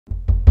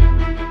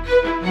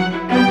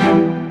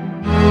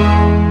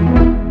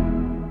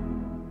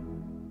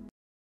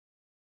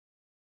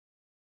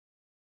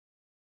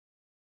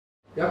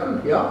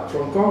Yeah,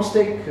 from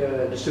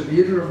Comztek,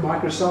 distributor of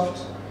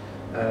Microsoft.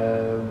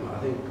 I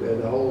think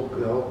the whole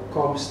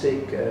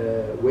Comztek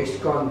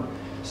Westcon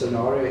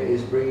scenario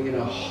is bringing in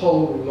a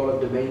whole lot of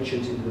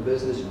dimensions into the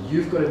business.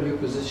 You've got a new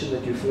position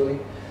that you're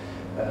filling.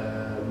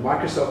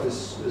 Microsoft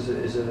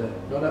is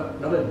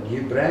not a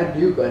new, brand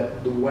new,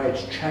 but the way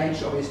it's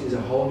changed obviously is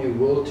a whole new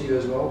world to you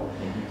as well.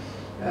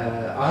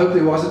 I hope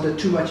there wasn't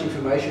too much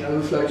information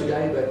overflow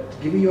today,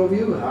 but give me your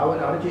view.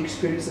 How did you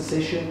experience the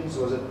sessions?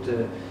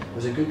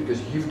 Was it good? Because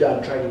you've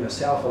done training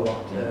yourself a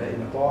lot in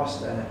the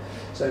past.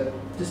 So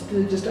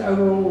just an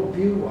overall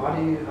view. How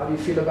do you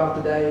feel about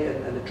the day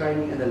and the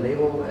training and the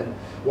level, and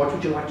what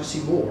would you like to see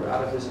more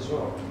out of this as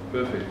well?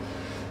 Perfect.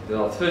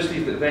 Well,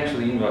 firstly, thanks for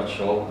the invite,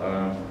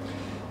 Charles.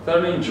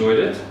 Thoroughly enjoyed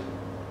it.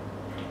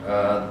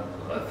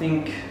 I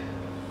think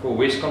for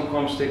Westcon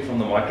Comztek, from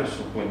the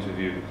Microsoft point of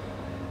view,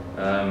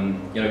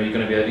 you're going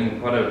to be having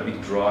quite a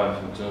big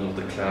drive in terms of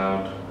the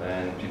cloud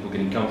and people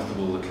getting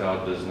comfortable with the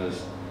cloud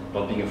business,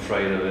 not being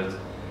afraid of it.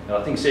 And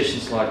I think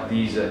sessions like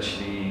these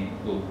actually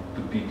will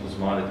put people's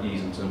mind at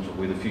ease in terms of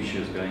where the future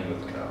is going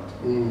with cloud.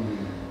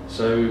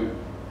 So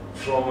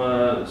from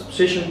a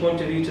session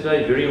point of view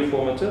today, very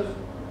informative.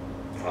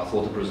 I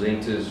thought the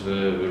presenters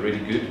were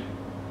really good.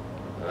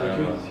 I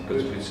think you've got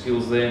some good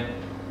skills there.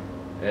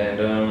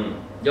 And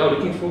yeah,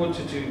 looking forward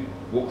to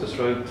walk this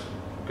road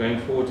going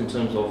forward in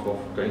terms of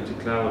going to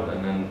cloud,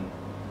 and then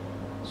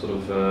sort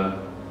of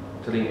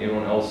telling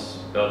everyone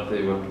else out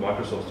there what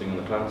Microsoft's doing on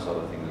the cloud side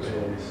of things as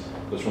well.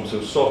 Because from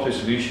sort of software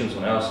solutions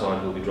on our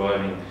side, we'll be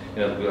driving,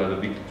 we'll have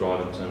a big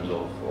drive in terms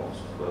of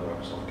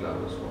Microsoft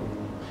Cloud as well.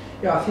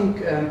 Yeah, I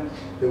think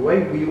the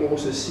way we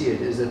also see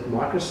it is that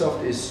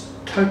Microsoft is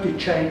totally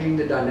changing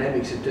the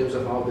dynamics in terms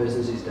of how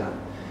business is done.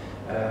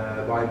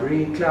 By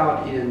bringing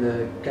cloud in and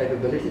the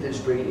capability that it's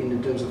bringing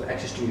in terms of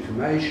access to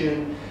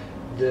information,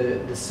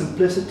 the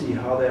simplicity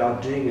how they are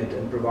doing it,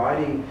 and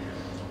providing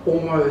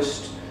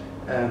almost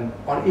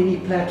on any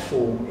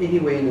platform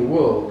anywhere in the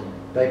world,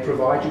 they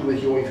provide you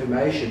with your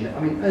information. I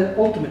mean,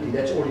 ultimately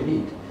that's all you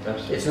need.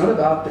 Absolutely. It's not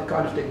about the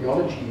kind of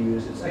technology you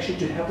use, it's actually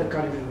to have the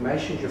kind of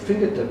information at your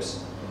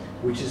fingertips,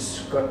 which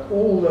has got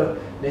all the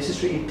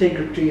necessary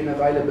integrity and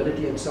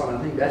availability and so on.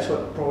 I think that's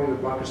what probably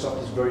what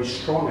Microsoft is very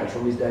strong at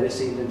from his data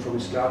center and from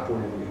his cloud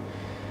point of view.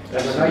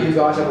 And I know you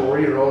guys have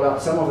already rolled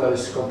out some of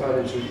those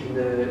components within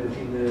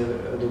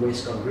the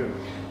Westcon group.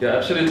 Yeah,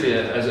 absolutely.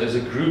 As a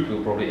group,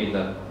 we'll probably end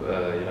up,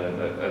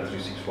 at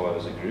 365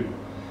 as a group.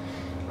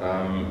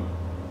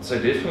 So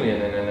definitely,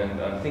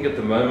 and I think at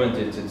the moment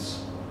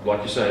it's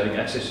like you say, having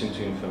access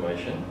into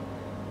information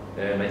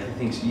and making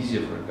things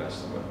easier for a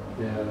customer.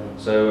 Yeah.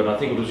 So, and I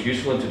think what was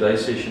useful in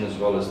today's session as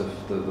well is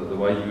the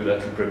way you would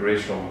actually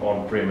progress from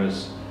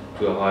on-premise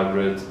to a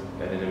hybrid,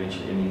 and then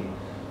eventually ending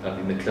up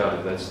in the cloud,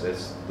 if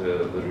that's the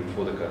route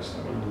for the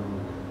customer.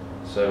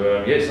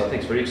 So yes, I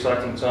think it's very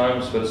exciting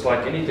times, but it's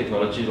like any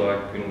technology.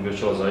 Like when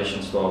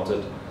virtualization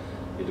started,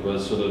 it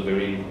was sort of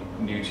very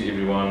new to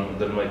everyone. It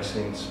didn't make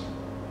sense.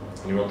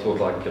 Everyone thought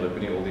like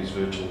putting all these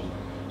virtual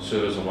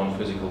servers on one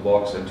physical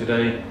box. And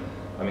today,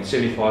 I mean,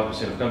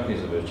 75% of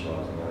companies are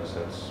virtualizing.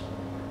 So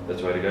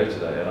that's the way to go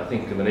today. And I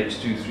think in the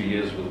next 2-3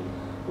 years,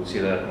 we'll see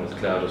that happen with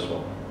cloud as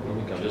well.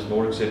 It'll become just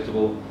more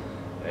acceptable,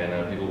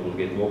 and people will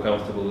get more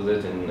comfortable with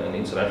it. And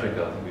in South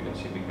Africa, I think we can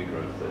see big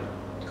growth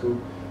there. Cool.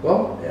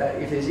 Well,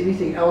 if there's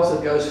anything else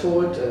that goes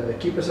forward,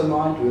 keep us in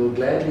mind. We'll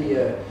gladly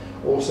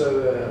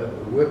also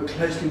work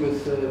closely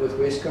with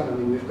Westcon. I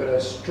mean, we've got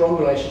a strong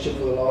relationship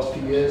for the last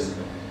few years,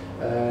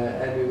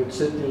 and we would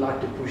certainly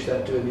like to push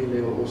that to a new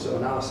level also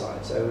on our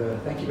side. So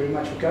thank you very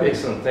much for coming.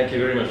 Excellent. Thank you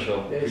very much,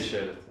 Charles. Yes.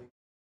 Appreciate it.